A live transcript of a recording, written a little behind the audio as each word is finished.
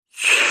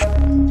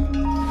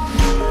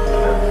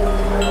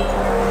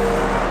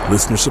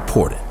Listener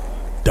supported.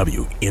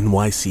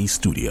 WNYC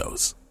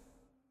Studios.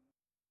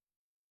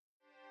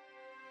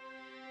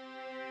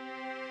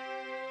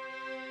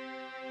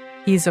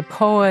 He's a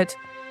poet.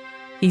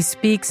 He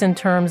speaks in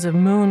terms of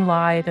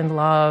moonlight and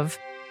love.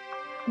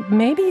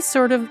 Maybe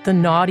sort of the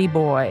naughty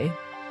boy.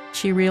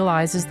 She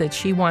realizes that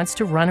she wants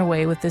to run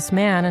away with this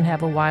man and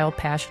have a wild,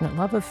 passionate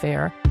love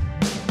affair.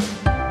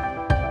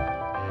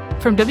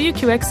 From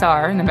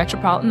WQXR and the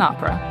Metropolitan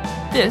Opera,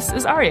 this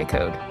is Aria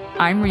Code.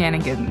 I'm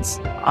Rhiannon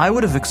Giddens. I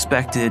would have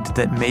expected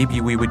that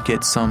maybe we would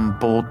get some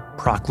bold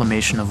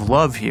proclamation of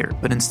love here,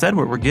 but instead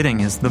what we're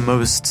getting is the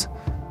most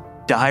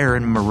dire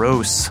and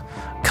morose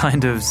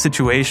kind of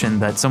situation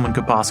that someone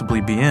could possibly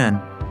be in.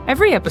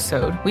 Every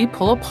episode, we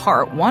pull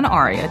apart one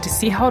aria to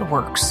see how it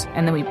works,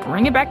 and then we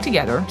bring it back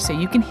together so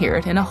you can hear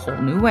it in a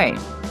whole new way.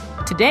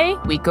 Today,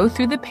 we go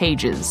through the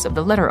pages of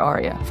the letter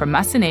aria from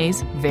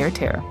Massenet's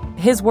Werther.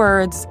 His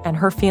words and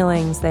her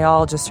feelings, they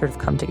all just sort of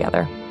come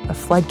together. The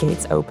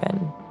floodgates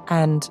open,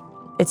 and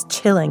it's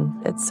chilling.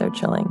 It's so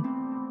chilling.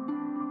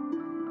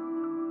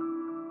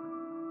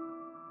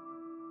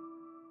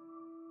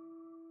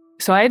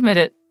 So I admit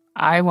it,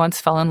 I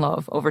once fell in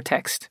love over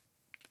text.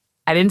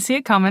 I didn't see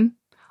it coming.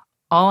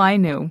 All I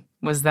knew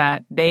was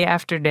that day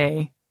after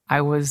day,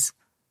 I was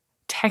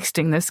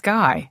texting this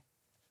guy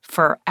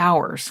for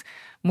hours,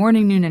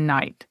 morning, noon, and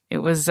night. It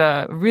was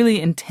a really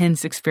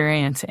intense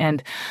experience,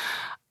 and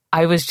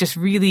I was just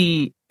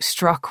really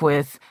struck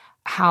with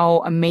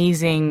how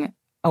amazing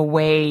a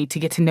way to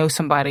get to know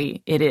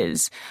somebody it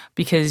is,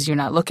 because you're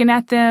not looking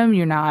at them,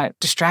 you're not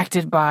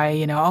distracted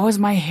by, oh, is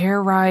my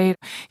hair right?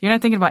 You're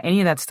not thinking about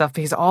any of that stuff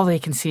because all they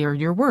can see are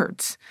your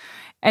words.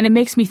 And it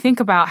makes me think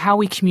about how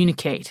we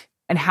communicate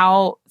and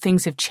how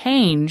things have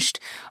changed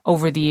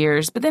over the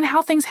years, but then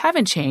how things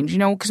haven't changed,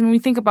 because when we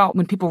think about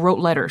when people wrote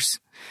letters,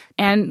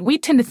 and we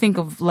tend to think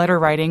of letter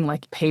writing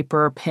like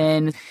paper,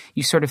 pen,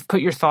 you sort of put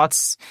your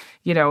thoughts,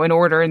 in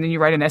order, and then you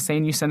write an essay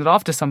and you send it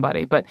off to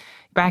somebody. But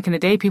back in the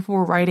day, people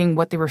were writing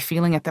what they were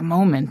feeling at the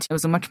moment. It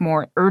was a much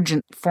more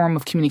urgent form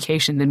of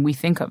communication than we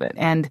think of it.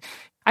 And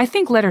I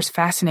think letters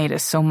fascinate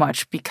us so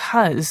much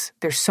because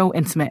they're so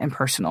intimate and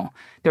personal.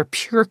 They're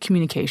pure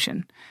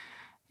communication.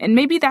 And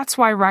maybe that's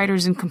why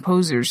writers and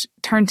composers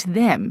turn to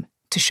them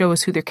to show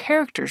us who their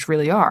characters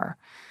really are.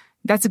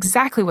 That's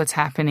exactly what's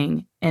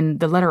happening in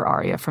the letter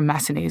aria from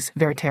Massenet's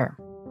Werther.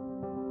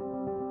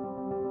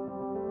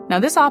 Now,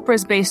 this opera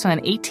is based on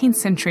an 18th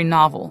century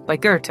novel by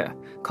Goethe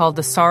called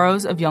The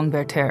Sorrows of Young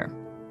Werther.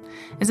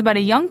 It's about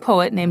a young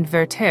poet named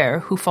Werther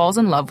who falls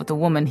in love with a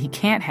woman he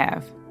can't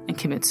have and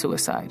commits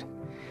suicide.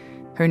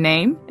 Her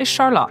name is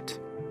Charlotte.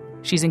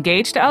 She's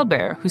engaged to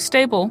Albert, who's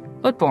stable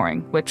but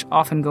boring, which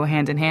often go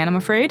hand in hand, I'm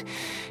afraid.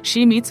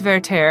 She meets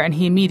Werther and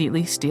he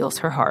immediately steals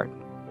her heart.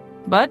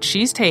 But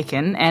she's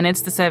taken, and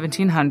it's the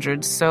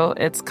 1700s, so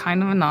it's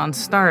kind of a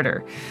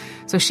non-starter.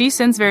 So she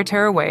sends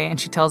Werther away, and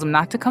she tells him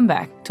not to come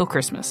back till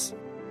Christmas.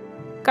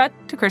 Cut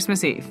to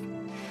Christmas Eve.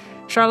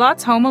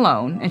 Charlotte's home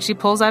alone, and she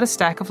pulls out a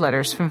stack of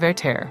letters from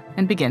Werther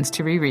and begins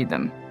to reread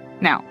them.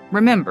 Now,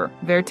 remember,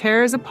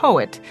 Werther is a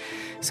poet,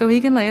 so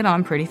he can lay it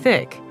on pretty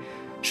thick.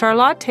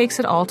 Charlotte takes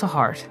it all to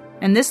heart,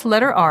 and this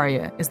letter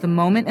aria is the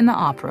moment in the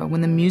opera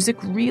when the music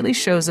really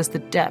shows us the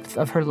depth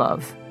of her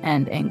love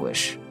and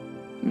anguish.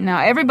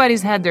 Now,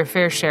 everybody's had their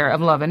fair share of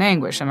love and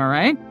anguish, am I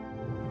right?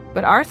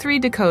 But our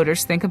three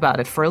decoders think about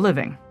it for a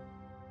living.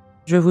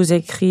 Je vous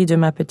écris de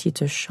ma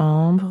petite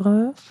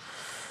chambre.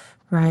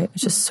 Right,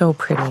 it's just so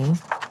pretty.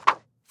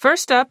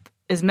 First up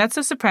is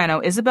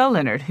mezzo-soprano Isabel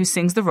Leonard, who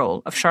sings the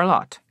role of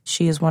Charlotte.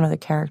 She is one of the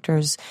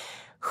characters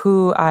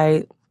who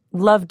I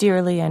love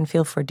dearly and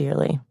feel for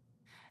dearly.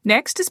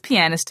 Next is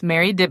pianist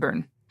Mary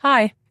Dibburn.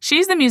 Hi.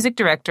 She's the music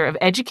director of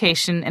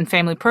education and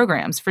family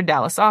programs for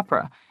Dallas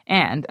Opera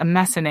and a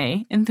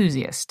Massenet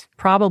enthusiast.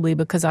 Probably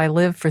because I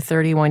lived for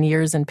 31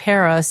 years in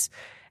Paris,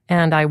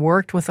 and I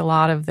worked with a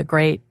lot of the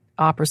great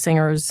opera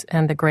singers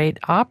and the great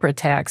opera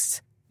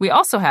texts. We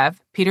also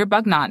have Peter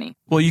Bagnani.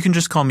 Well, you can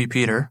just call me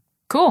Peter.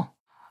 Cool.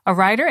 A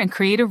writer and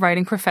creative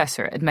writing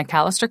professor at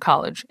Macalester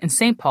College in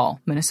St. Paul,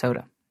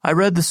 Minnesota. I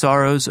read The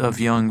Sorrows of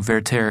Young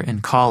Werther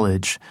in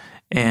college,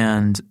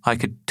 and I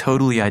could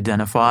totally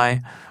identify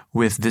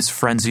with this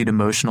frenzied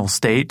emotional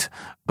state.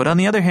 But on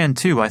the other hand,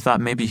 too, I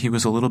thought maybe he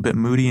was a little bit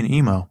moody and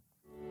emo.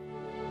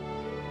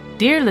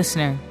 Dear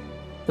listener,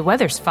 the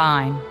weather's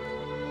fine.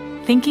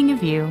 Thinking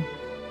of you,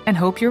 and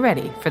hope you're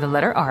ready for the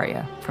letter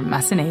aria from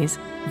Massenet's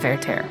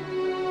Werther.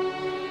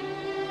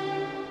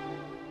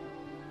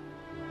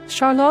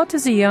 Charlotte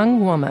is a young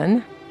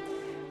woman.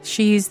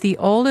 She's the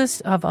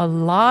oldest of a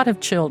lot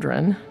of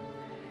children.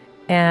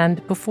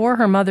 And before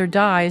her mother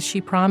dies, she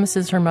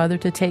promises her mother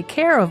to take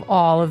care of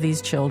all of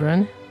these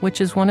children,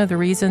 which is one of the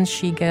reasons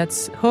she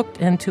gets hooked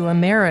into a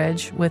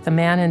marriage with a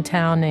man in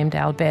town named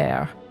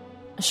Albert.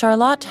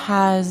 Charlotte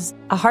has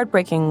a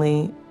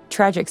heartbreakingly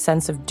tragic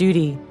sense of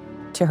duty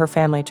to her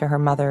family, to her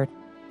mother.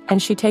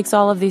 And she takes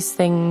all of these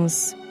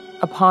things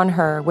upon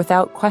her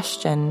without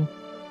question.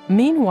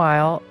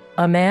 Meanwhile,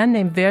 a man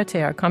named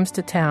Werther comes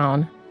to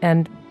town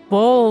and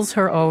bowls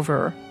her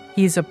over.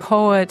 He's a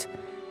poet.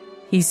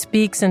 He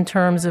speaks in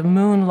terms of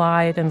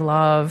moonlight and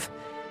love,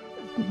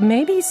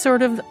 maybe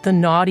sort of the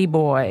naughty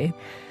boy.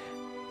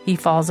 He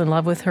falls in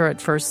love with her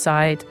at first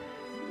sight,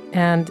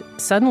 and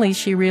suddenly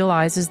she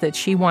realizes that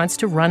she wants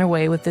to run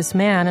away with this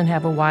man and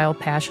have a wild,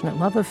 passionate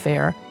love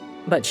affair,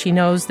 but she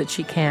knows that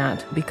she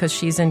can't because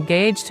she's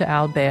engaged to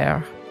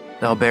Albert.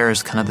 Albert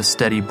is kind of the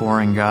steady,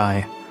 boring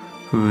guy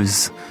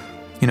who's,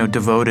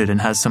 devoted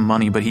and has some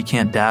money, but he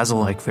can't dazzle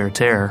like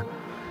Werther.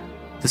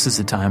 This is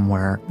a time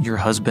where your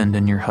husband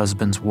and your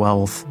husband's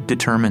wealth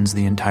determines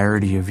the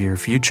entirety of your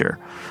future.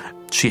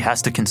 She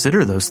has to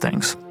consider those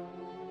things.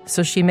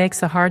 So she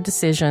makes a hard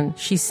decision.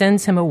 She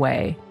sends him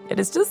away. It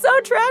is just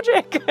so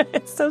tragic.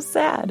 It's so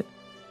sad.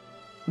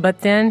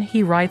 But then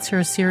he writes her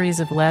a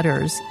series of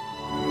letters.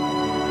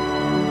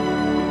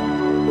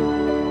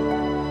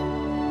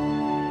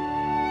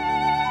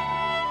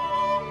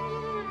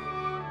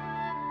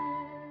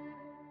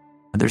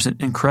 There's an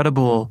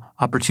incredible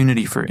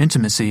opportunity for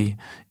intimacy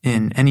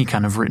in any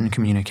kind of written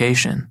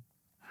communication.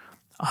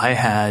 I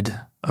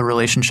had a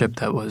relationship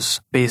that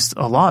was based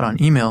a lot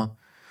on email.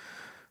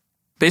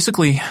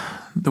 Basically,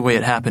 the way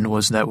it happened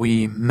was that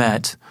we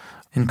met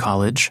in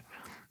college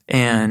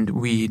and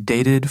we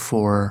dated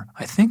for,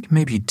 I think,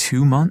 maybe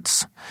 2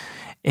 months.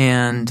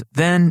 And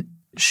then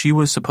she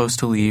was supposed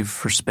to leave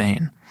for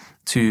Spain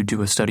to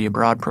do a study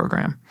abroad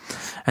program.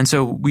 And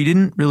so we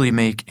didn't really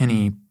make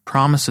any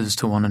promises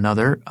to one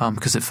another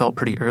because it felt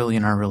pretty early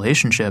in our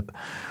relationship,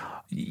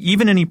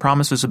 even any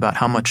promises about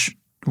how much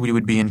we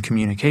would be in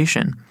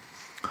communication.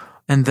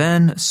 And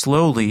then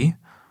slowly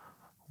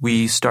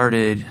we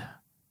started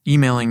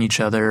emailing each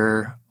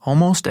other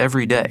almost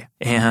every day.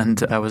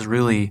 And I was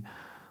really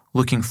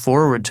looking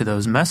forward to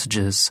those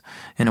messages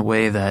in a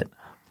way that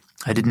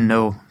I didn't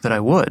know that I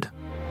would.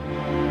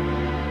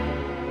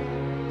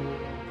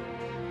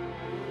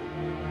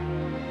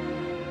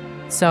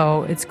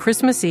 So it's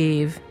Christmas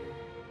Eve.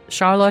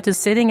 Charlotte is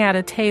sitting at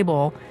a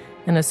table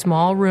in a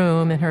small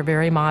room in her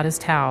very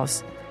modest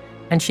house,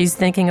 and she's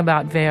thinking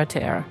about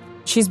Werther.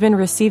 She's been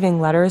receiving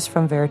letters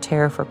from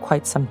Werther for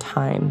quite some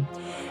time,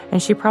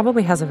 and she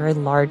probably has a very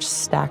large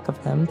stack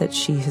of them that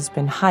she has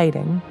been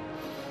hiding.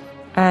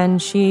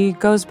 And she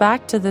goes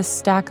back to this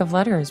stack of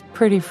letters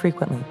pretty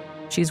frequently.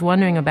 She's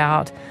wondering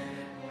about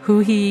who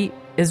he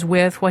is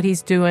with, what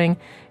he's doing,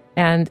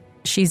 and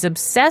she's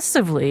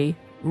obsessively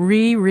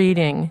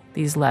rereading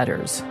these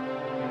letters.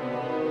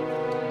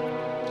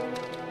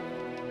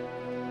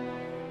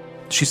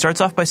 She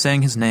starts off by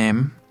saying his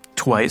name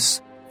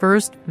twice.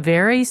 First,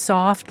 very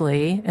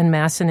softly, and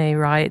Massenet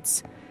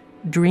writes,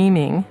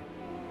 dreaming.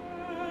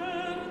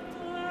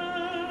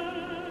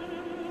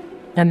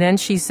 And then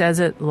she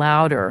says it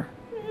louder.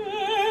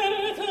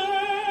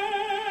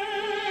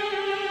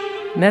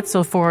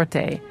 Mezzo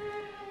forte,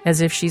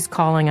 as if she's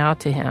calling out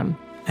to him.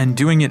 And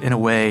doing it in a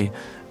way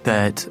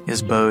that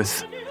is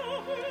both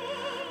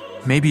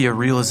maybe a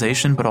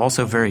realization, but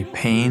also very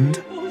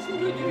pained.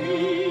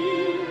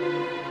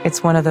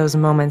 It's one of those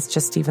moments,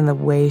 just even the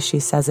way she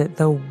says it,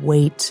 the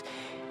weight,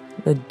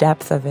 the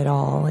depth of it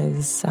all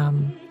is,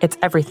 it's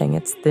everything.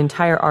 It's the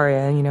entire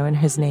aria, and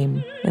his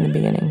name in the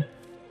beginning.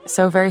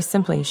 So very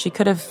simply, she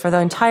could have, for the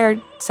entire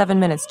 7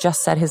 minutes,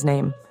 just said his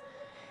name.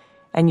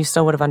 And you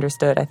still would have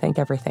understood, I think,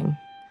 everything.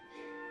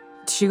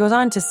 She goes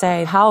on to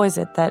say, how is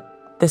it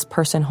that this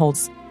person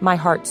holds my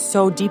heart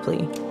so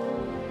deeply?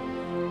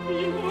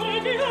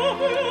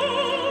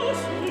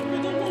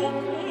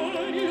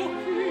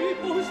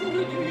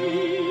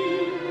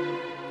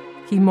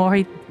 Qui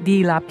m'aurait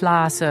dit la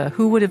place?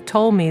 Who would have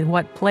told me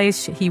what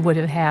place he would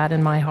have had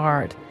in my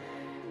heart?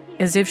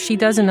 As if she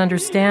doesn't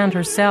understand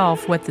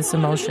herself what this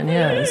emotion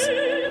is.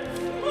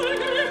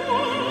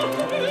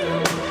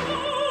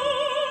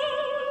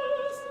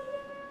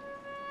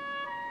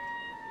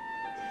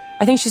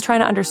 I think she's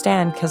trying to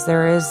understand because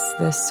there is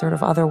this sort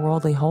of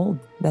otherworldly hold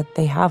that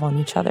they have on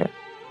each other.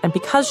 And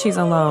because she's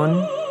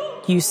alone,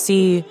 you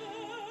see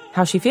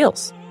how she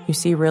feels. You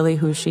see really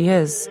who she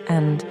is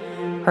and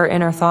her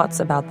inner thoughts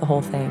about the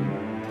whole thing.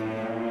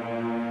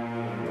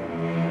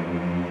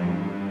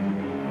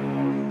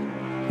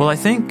 Well, I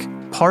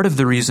think part of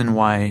the reason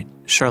why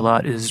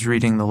Charlotte is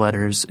reading the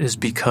letters is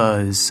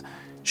because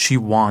she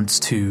wants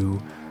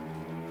to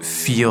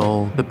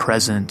feel the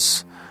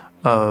presence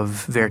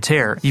of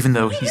Werther, even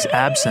though he's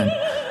absent.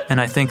 And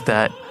I think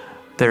that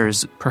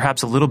there's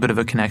perhaps a little bit of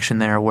a connection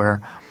there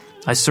where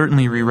I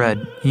certainly reread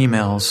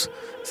emails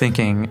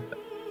thinking,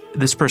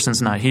 this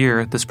person's not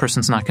here, this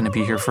person's not going to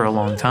be here for a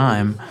long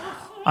time.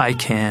 I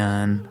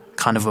can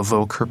kind of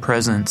evoke her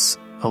presence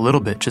a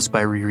little bit just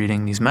by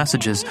rereading these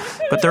messages.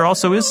 But there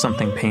also is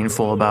something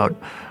painful about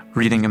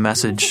reading a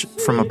message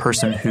from a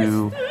person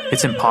who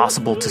it's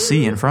impossible to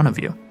see in front of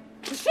you.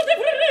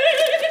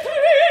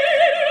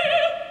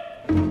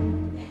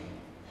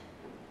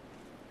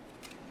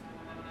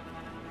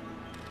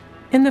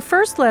 In the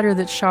first letter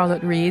that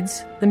Charlotte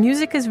reads, the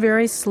music is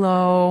very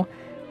slow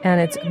and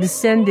it's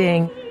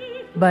descending,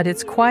 but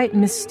it's quite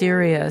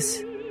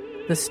mysterious.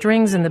 The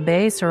strings and the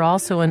bass are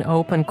also in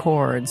open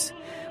chords,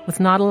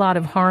 with not a lot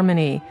of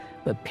harmony,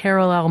 but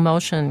parallel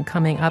motion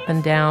coming up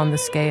and down the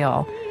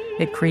scale.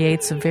 It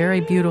creates a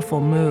very beautiful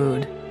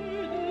mood.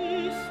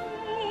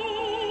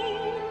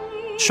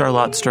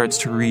 Charlotte starts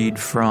to read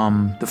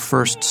from the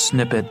first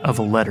snippet of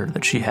a letter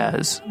that she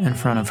has in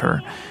front of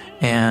her.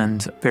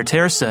 And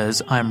Werther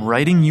says, "I'm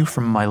writing you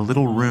from my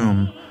little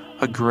room.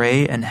 A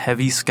gray and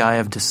heavy sky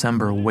of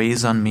December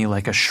weighs on me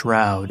like a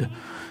shroud,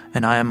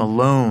 and I am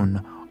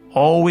alone,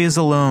 always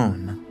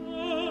alone."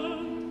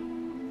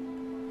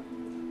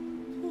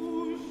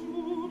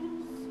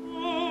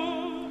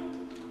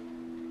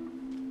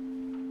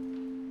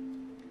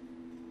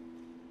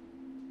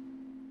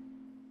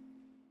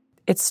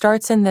 It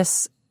starts in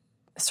this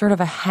sort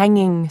of a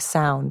hanging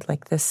sound,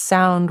 like this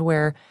sound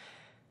where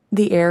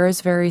the air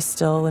is very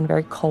still and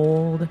very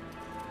cold.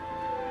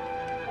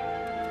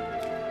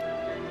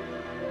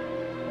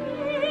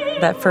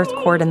 That first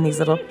chord and these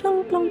little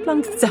plunk, plunk,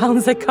 plunk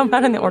sounds that come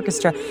out in the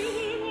orchestra,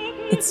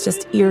 it's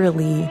just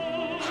eerily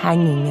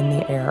hanging in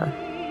the air.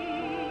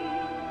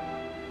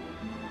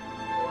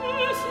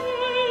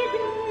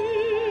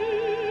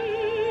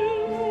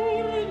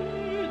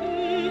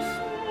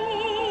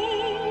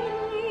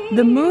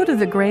 The mood of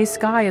the gray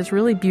sky is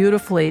really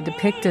beautifully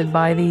depicted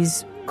by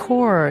these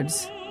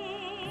chords,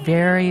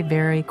 very,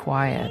 very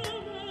quiet,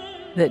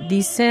 that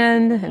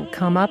descend and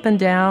come up and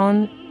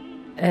down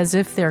as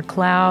if they're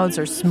clouds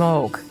or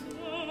smoke.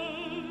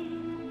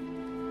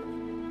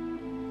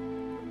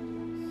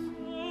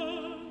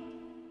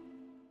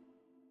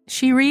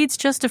 She reads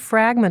just a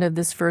fragment of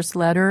this first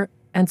letter,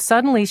 and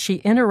suddenly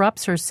she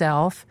interrupts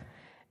herself,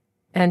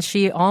 and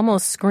she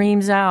almost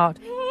screams out,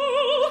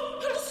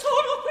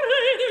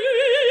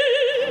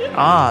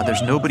 Ah,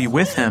 there's nobody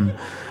with him.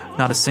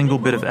 Not a single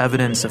bit of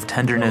evidence of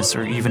tenderness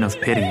or even of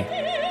pity.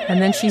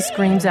 and then she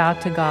screams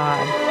out to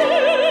God.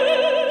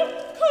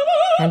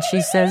 And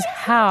she says,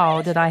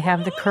 "How did I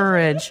have the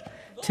courage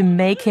to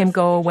make him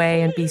go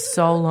away and be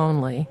so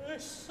lonely?"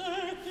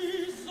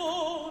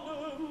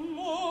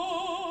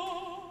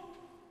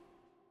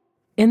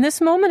 In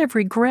this moment of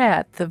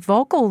regret, the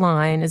vocal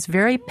line is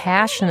very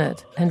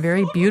passionate and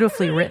very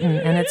beautifully written,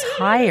 and it's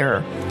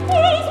higher.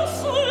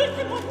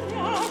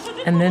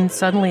 And then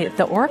suddenly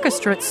the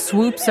orchestra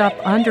swoops up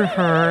under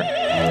her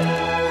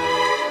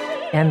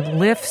and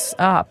lifts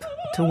up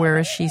to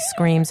where she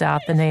screams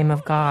out the name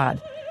of God.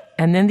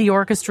 And then the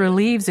orchestra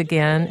leaves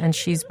again, and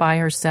she's by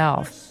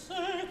herself.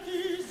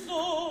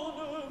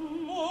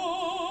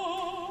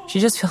 She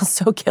just feels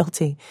so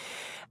guilty.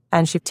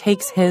 And she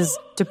takes his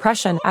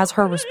depression as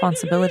her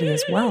responsibility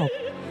as well.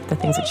 The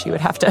things that she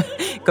would have to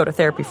go to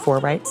therapy for,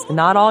 right? It's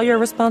not all your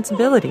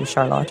responsibility,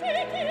 Charlotte.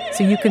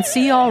 So you can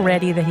see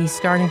already that he's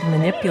starting to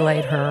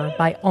manipulate her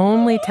by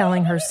only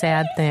telling her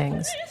sad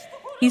things.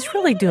 He's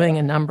really doing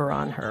a number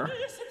on her.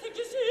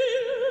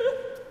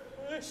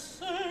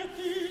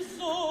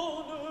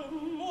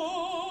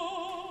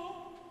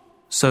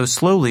 So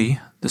slowly,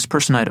 this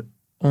person I'd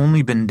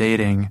only been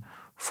dating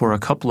for a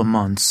couple of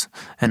months,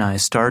 and I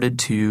started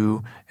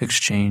to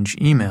exchange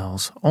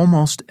emails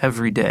almost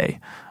every day.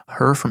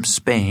 Her from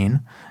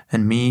Spain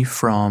and me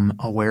from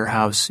a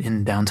warehouse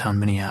in downtown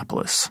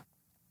Minneapolis.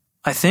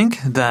 I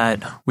think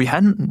that we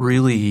hadn't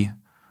really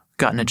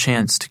gotten a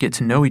chance to get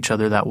to know each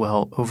other that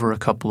well over a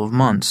couple of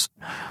months.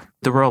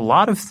 There were a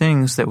lot of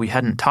things that we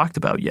hadn't talked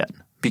about yet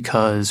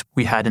because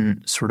we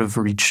hadn't sort of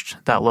reached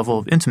that level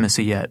of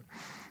intimacy yet.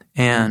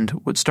 And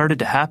what started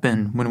to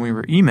happen when we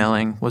were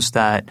emailing was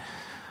that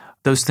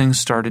those things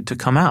started to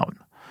come out.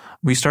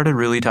 We started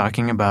really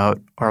talking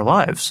about our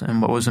lives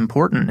and what was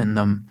important in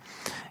them.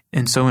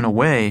 And so in a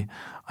way,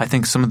 I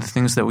think some of the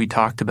things that we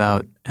talked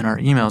about in our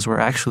emails were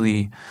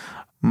actually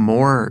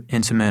more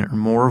intimate or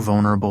more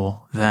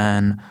vulnerable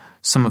than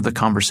some of the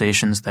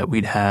conversations that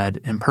we'd had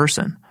in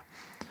person.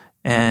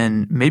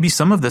 And maybe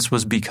some of this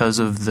was because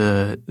of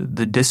the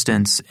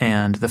distance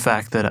and the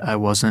fact that I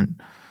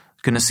wasn't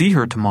going to see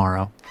her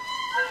tomorrow.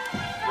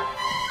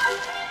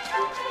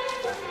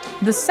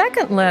 The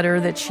second letter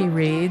that she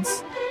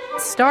reads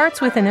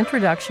starts with an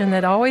introduction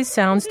that always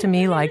sounds to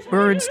me like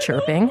birds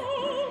chirping.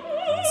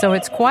 So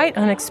it's quite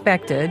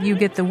unexpected. You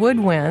get the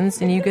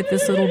woodwinds and you get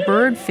this little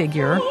bird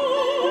figure.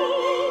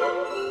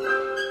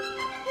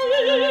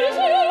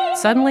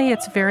 Suddenly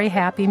it's very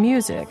happy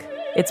music.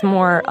 It's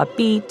more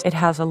upbeat. It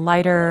has a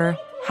lighter,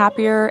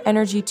 happier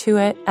energy to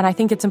it. And I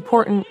think it's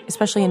important,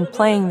 especially in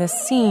playing this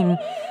scene,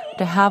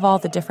 to have all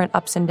the different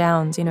ups and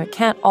downs. You know, it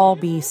can't all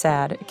be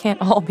sad. It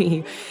can't all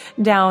be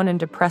down and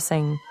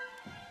depressing.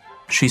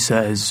 She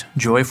says,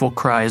 "Joyful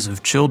cries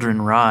of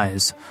children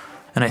rise,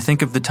 and I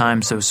think of the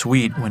time so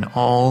sweet when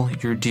all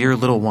your dear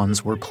little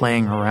ones were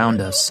playing around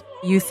us."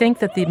 You think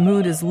that the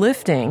mood is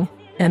lifting,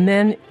 and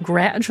then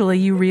gradually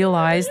you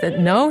realize that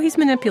no, he's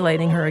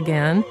manipulating her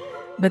again,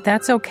 but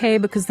that's okay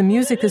because the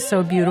music is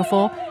so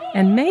beautiful,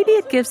 and maybe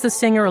it gives the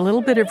singer a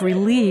little bit of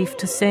relief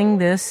to sing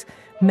this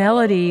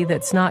melody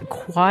that's not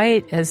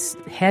quite as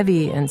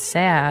heavy and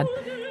sad.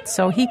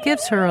 So he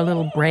gives her a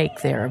little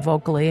break there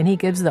vocally, and he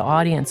gives the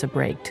audience a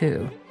break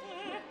too.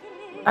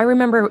 I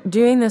remember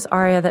doing this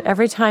aria that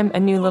every time a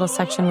new little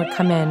section would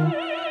come in,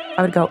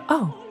 I would go,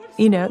 oh,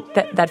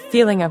 that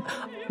feeling of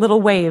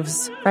little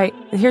waves, right?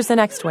 Here's the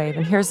next wave,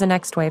 and here's the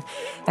next wave.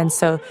 And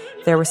so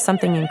there was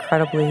something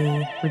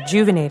incredibly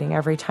rejuvenating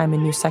every time a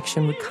new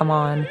section would come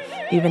on,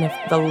 even if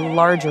the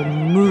larger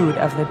mood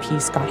of the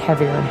piece got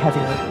heavier and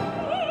heavier.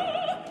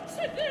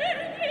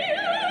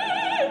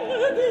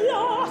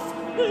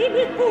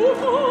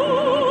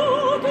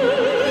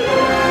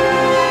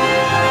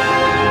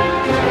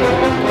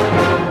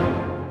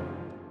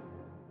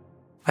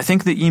 I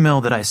think the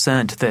email that I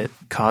sent that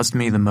caused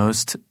me the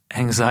most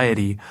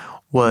anxiety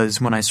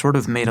was when I sort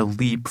of made a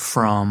leap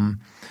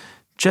from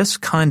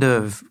just kind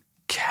of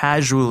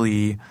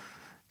casually,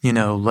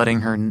 letting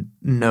her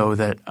know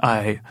that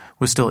I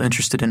was still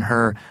interested in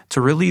her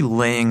to really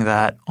laying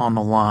that on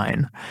the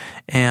line.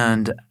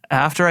 And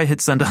after I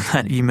hit send on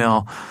that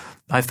email,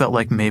 I felt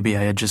like maybe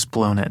I had just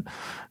blown it,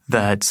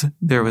 that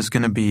there was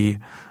going to be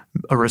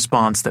a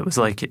response that was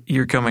like,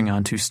 you're coming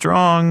on too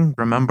strong.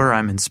 Remember,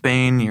 I'm in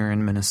Spain. You're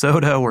in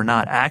Minnesota. We're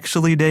not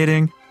actually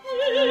dating.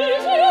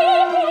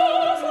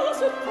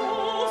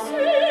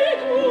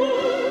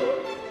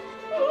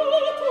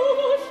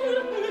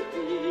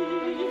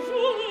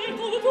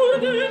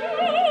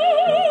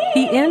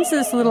 He ends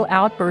this little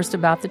outburst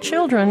about the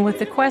children with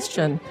the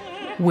question,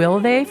 will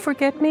they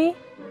forget me?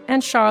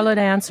 And Charlotte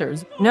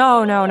answers,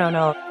 No.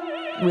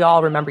 We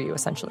all remember you,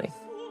 essentially.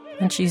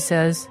 And she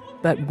says,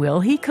 but will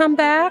he come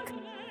back?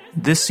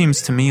 This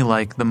seems to me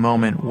like the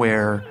moment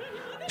where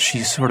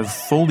she sort of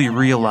fully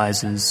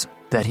realizes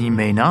that he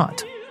may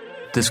not.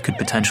 This could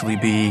potentially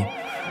be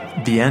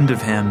the end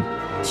of him.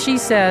 She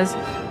says,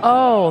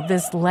 oh,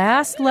 this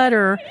last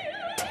letter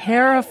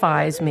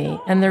terrifies me.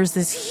 And there's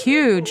this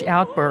huge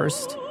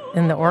outburst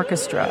in the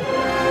orchestra.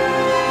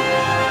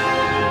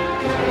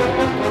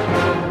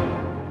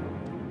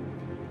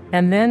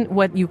 And then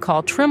what you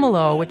call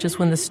tremolo, which is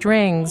when the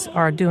strings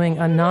are doing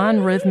a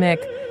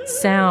non-rhythmic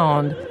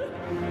sound.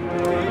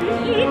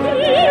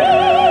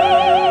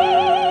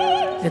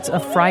 It's a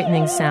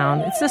frightening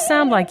sound. It's a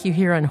sound like you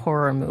hear in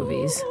horror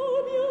movies.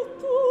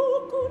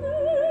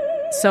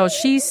 So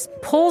she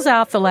pulls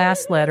out the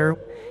last letter.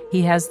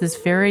 He has this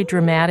very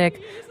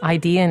dramatic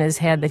idea in his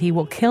head that he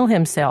will kill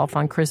himself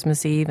on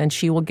Christmas Eve, and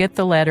she will get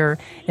the letter,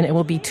 and it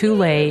will be too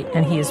late,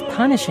 and he is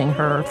punishing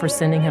her for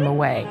sending him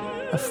away.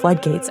 The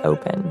floodgates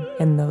open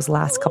in those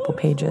last couple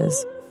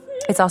pages.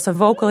 It's also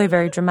vocally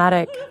very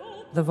dramatic.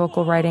 The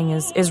vocal writing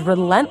is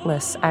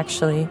relentless,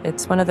 actually.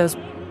 It's one of those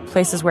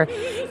places where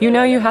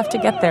you have to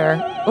get there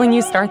when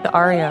you start the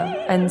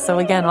aria. And so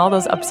again, all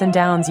those ups and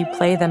downs, you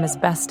play them as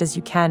best as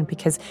you can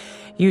because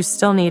you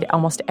still need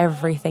almost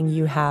everything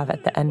you have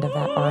at the end of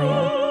that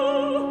aria.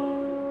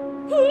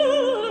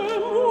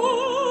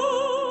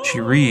 She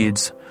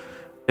reads,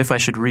 if I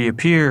should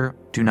reappear,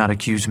 do not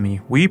accuse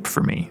me, weep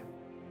for me.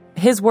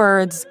 His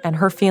words and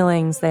her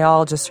feelings, they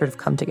all just sort of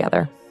come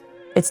together.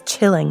 It's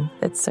chilling.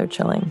 It's so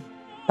chilling.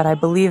 But I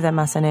believe that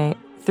Massenet,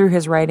 through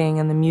his writing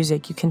and the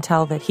music, you can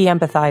tell that he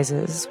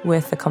empathizes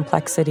with the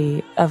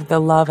complexity of the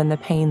love and the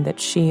pain that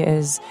she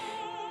is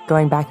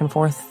going back and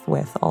forth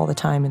with all the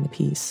time in the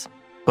piece.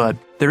 But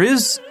there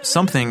is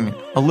something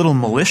a little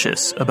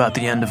malicious about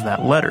the end of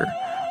that letter.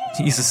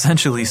 He's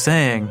essentially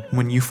saying,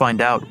 when you find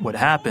out what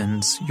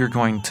happens, you're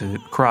going to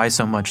cry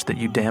so much that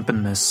you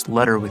dampen this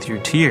letter with your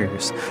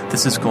tears.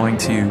 This is going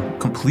to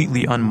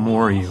completely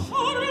unmoor you.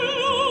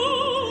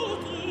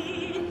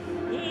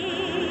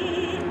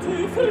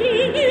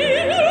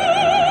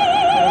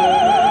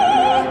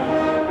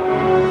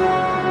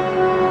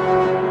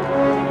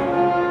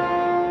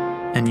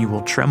 And you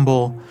will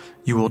tremble,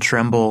 you will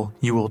tremble,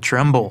 you will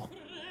tremble.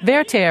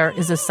 Werther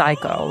is a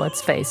psycho,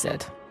 let's face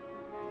it.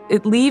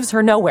 It leaves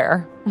her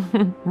nowhere,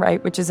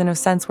 right? Which is in a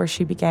sense where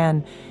she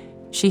began.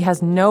 She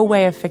has no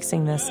way of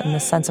fixing this, and the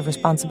sense of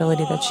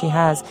responsibility that she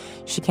has,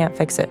 she can't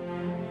fix it.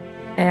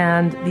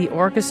 And the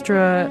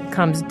orchestra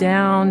comes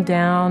down,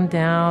 down,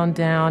 down,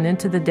 down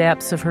into the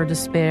depths of her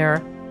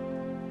despair.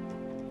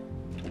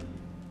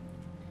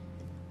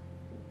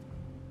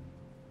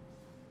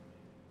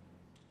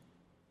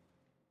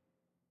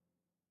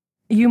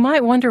 You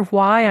might wonder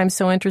why I'm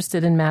so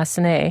interested in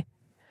Massenet.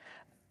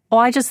 Oh,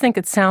 I just think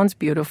it sounds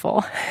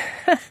beautiful.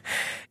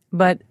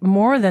 But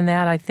more than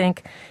that, I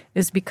think,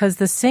 is because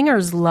the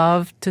singers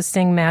love to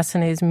sing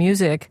Massenet's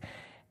music,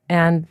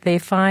 and they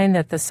find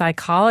that the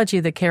psychology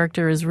of the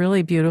character is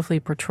really beautifully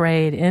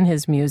portrayed in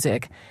his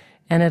music,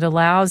 and it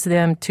allows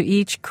them to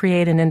each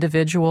create an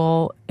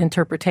individual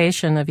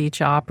interpretation of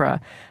each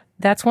opera.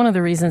 That's one of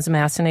the reasons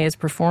Massenet is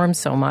performed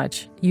so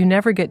much. You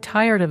never get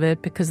tired of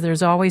it because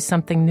there's always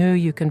something new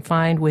you can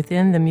find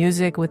within the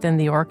music, within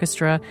the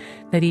orchestra,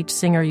 that each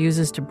singer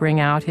uses to bring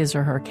out his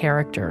or her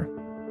character.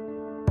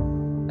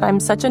 I'm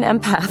such an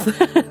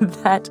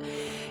empath that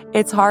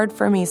it's hard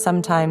for me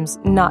sometimes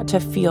not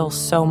to feel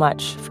so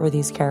much for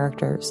these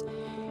characters.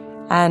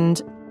 And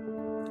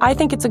I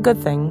think it's a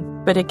good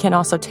thing, but it can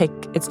also take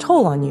its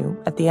toll on you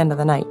at the end of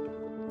the night.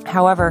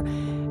 However,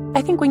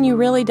 I think when you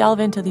really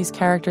delve into these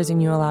characters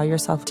and you allow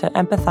yourself to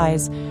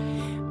empathize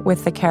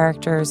with the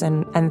characters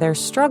and their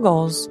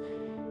struggles,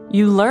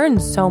 you learn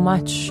so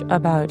much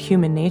about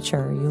human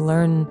nature. You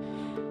learn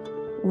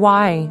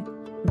why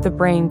the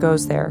brain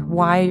goes there,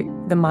 why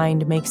the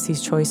mind makes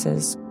these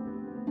choices.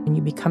 And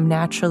you become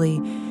naturally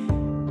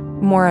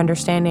more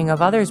understanding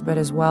of others, but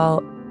as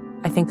well,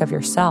 I think, of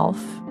yourself.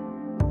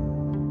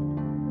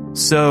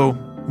 So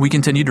we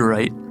continued to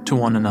write to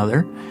one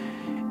another,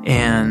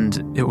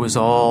 and it was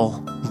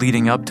all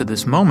leading up to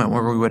this moment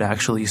where we would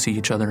actually see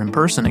each other in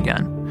person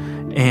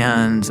again.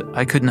 And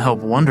I couldn't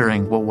help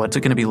wondering, well, what's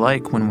it going to be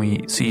like when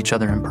we see each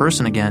other in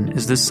person again?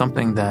 Is this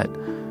something that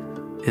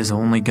is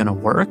only going to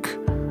work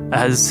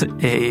as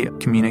a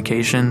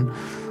communication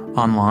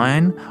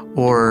online,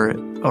 or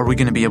are we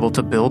going to be able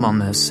to build on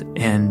this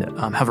and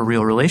have a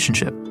real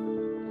relationship?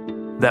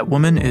 That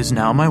woman is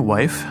now my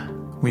wife.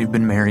 We've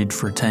been married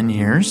for 10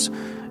 years,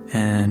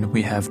 and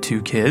we have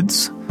 2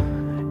 kids.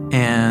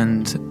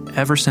 And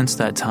ever since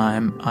that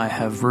time, I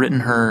have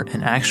written her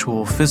an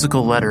actual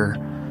physical letter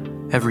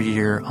every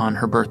year on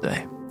her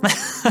birthday.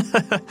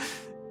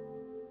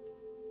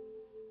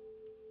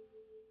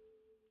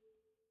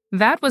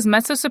 That was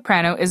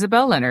mezzo-soprano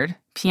Isabel Leonard,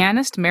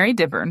 pianist Mary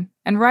Dibburn,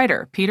 and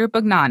writer Peter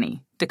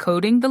Bugnani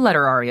decoding the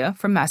letter aria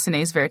from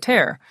Massenet's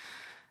Werther.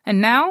 And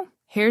now,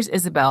 here's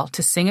Isabel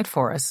to sing it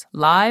for us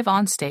live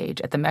on stage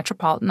at the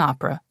Metropolitan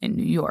Opera in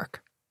New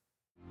York.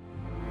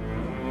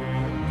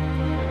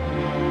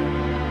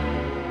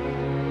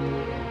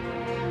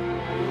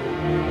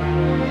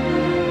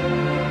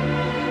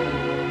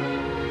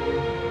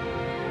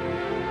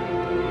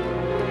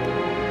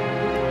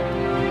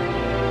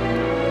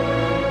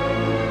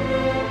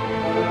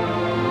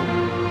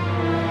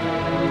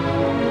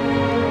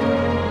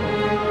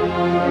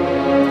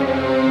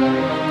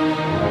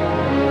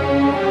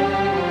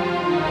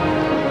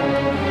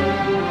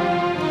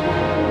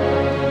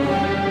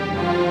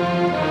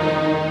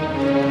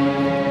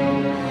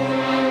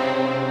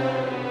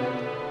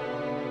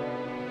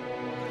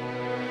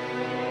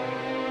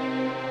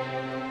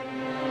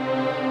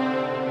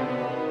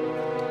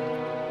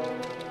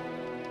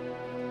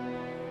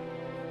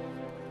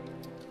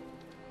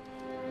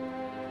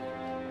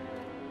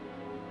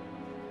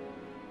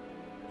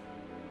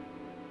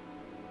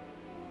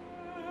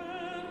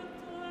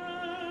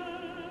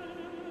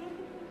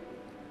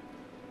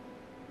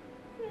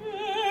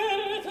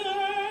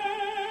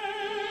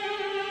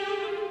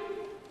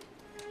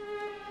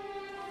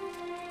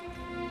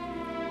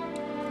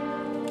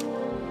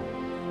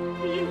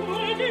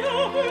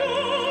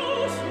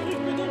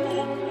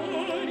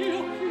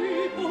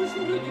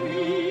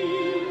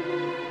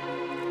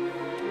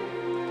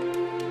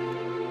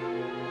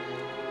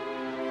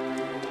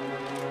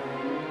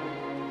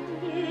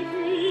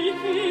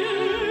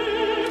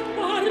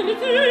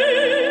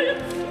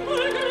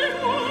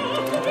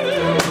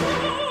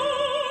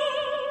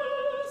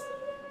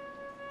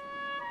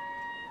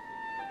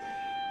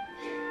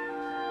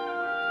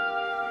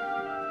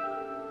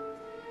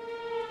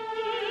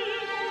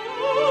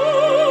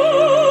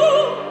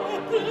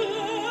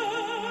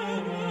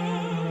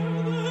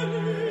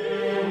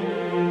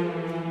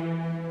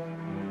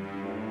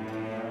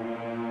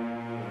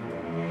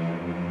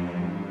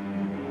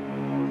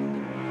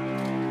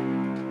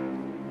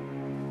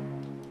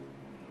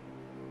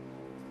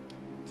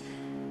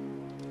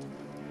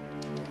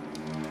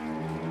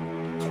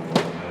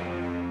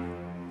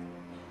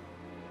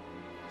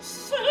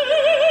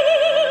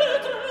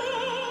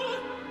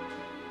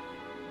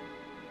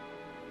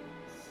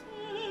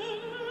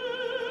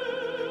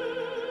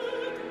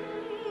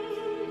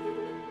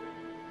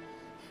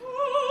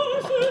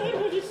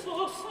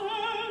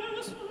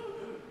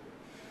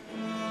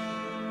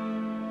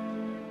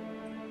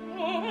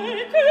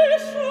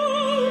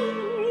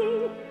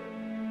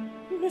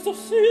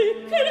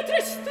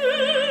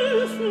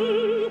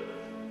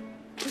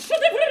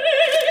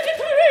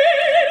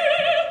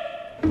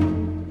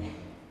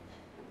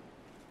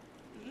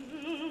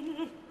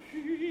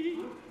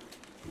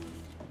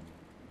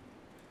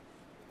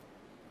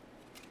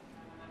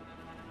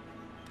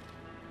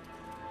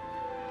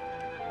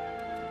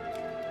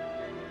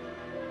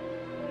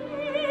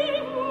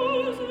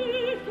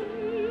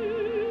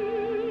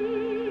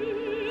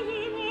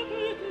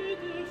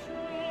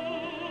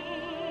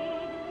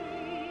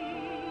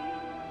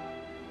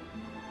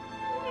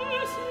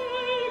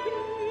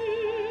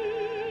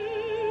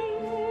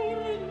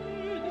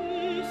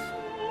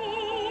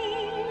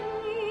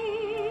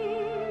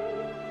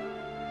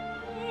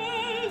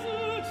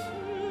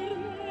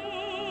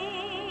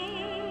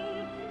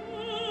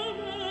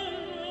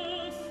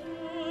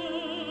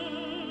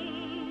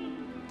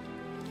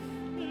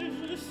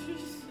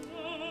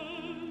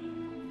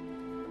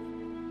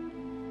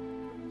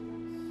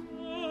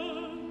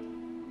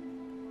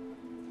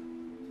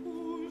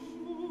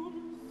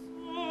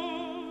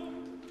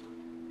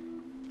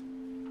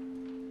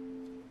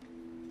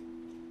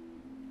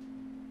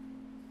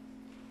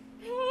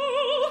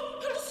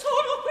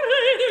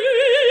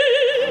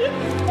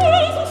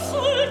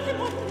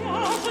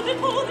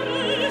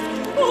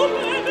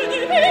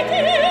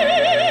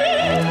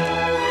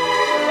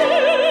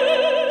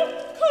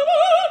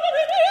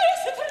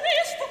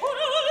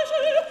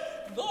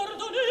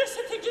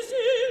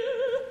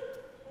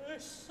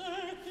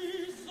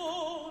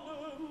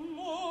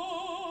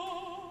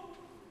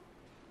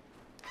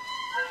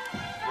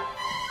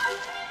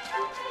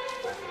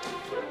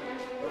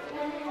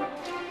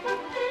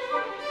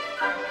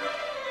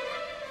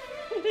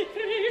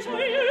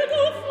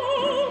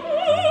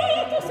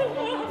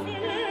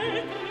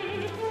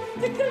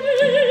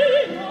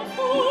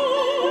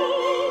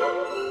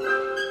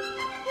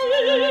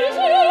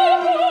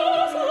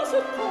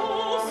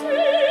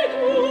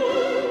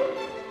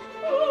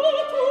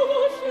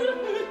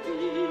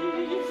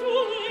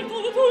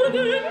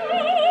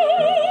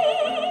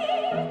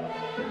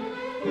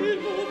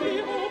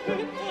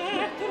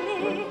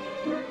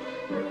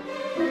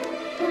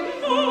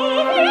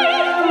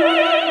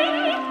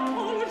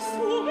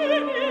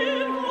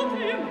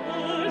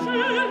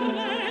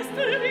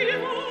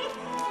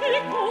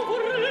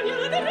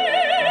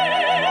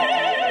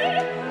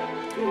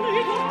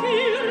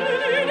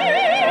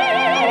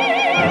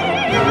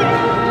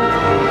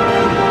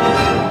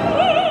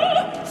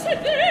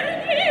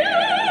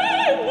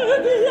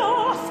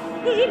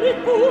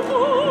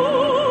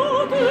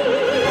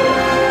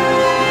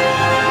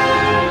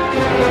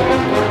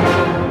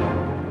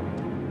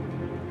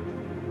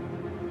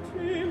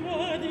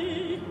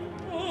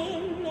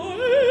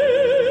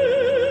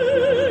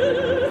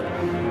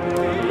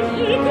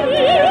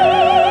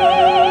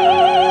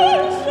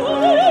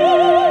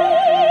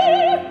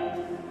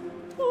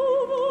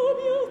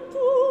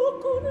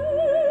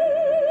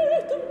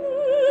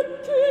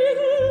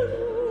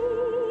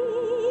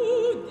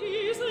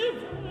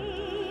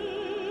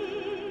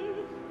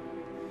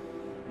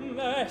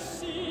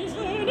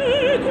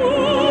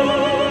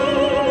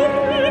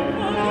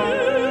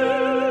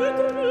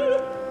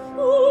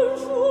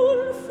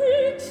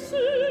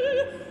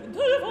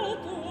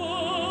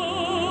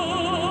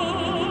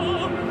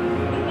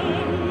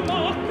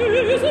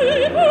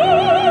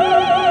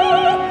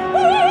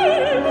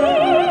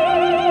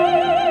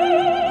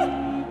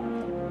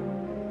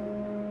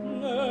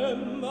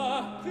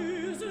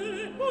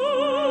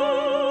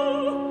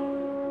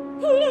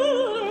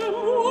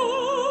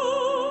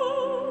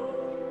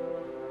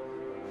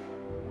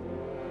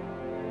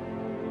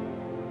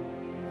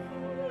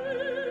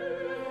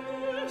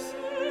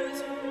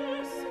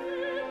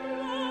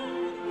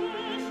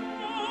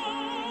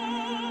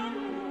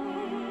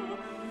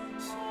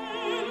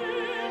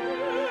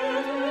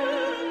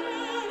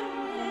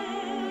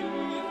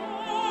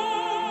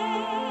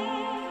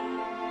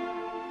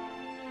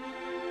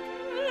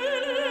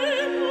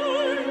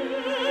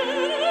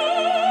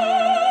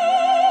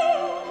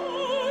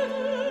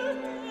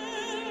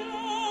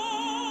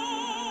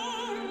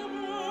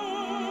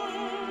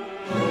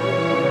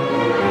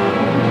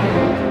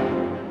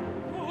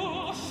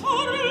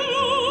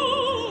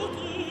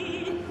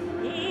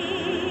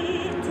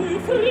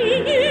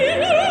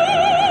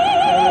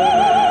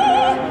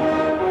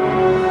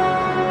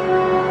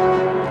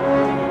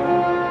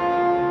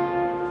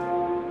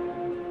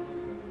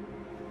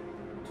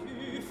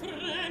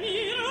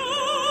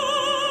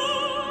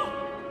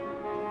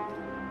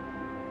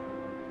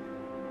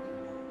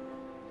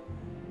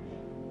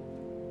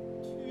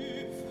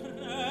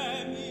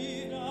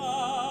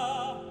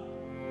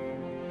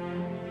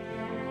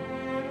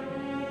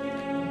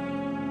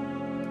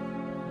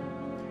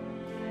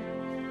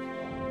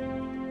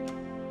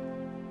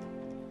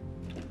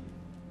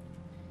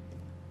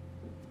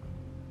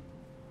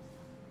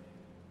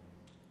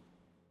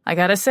 I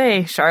gotta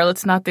say,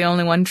 Charlotte's not the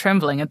only one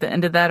trembling at the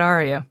end of that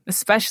aria,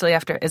 especially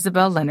after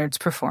Isabel Leonard's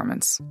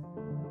performance.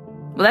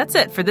 Well, that's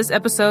it for this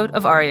episode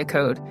of Aria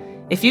Code.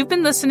 If you've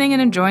been listening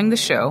and enjoying the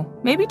show,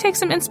 maybe take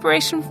some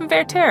inspiration from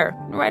Werther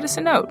and write us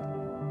a note.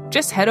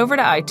 Just head over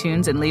to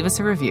iTunes and leave us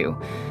a review.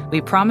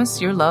 We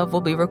promise your love will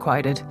be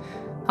requited.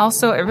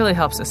 Also, it really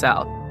helps us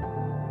out.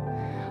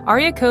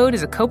 Aria Code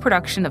is a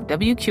co-production of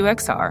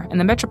WQXR and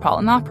the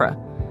Metropolitan Opera.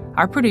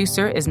 Our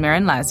producer is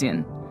Marin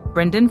Lazian.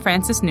 Brendan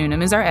Francis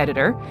Noonan is our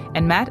editor,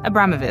 and Matt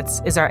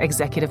Abramovitz is our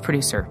executive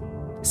producer.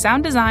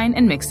 Sound design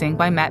and mixing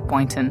by Matt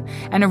Boynton,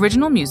 and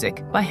original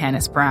music by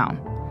Hannes Brown.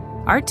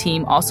 Our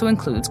team also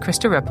includes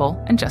Krista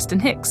Ripple and Justin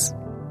Hicks.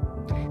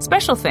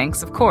 Special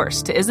thanks, of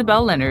course, to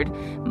Isabel Leonard,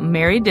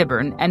 Mary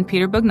Dibburn, and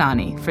Peter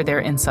Bugnani for their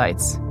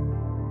insights.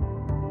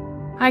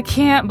 I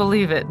can't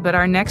believe it, but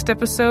our next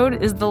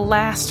episode is the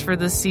last for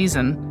this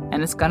season,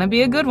 and it's gonna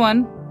be a good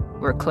one.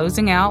 We're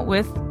closing out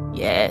with,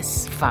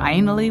 yes,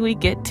 finally we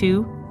get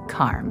to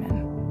Carmen.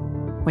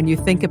 When you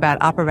think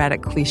about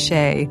operatic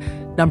cliche,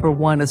 number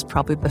one is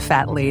probably the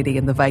fat lady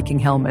in the Viking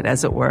helmet,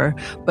 as it were.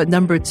 But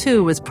number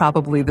two is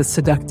probably the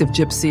seductive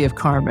gypsy of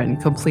Carmen,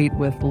 complete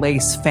with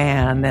lace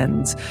fan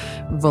and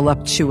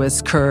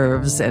voluptuous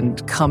curves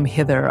and come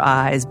hither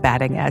eyes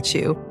batting at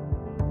you.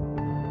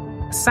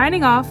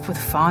 Signing off with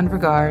fond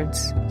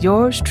regards,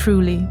 yours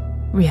truly,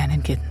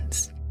 Rhiannon Giddens.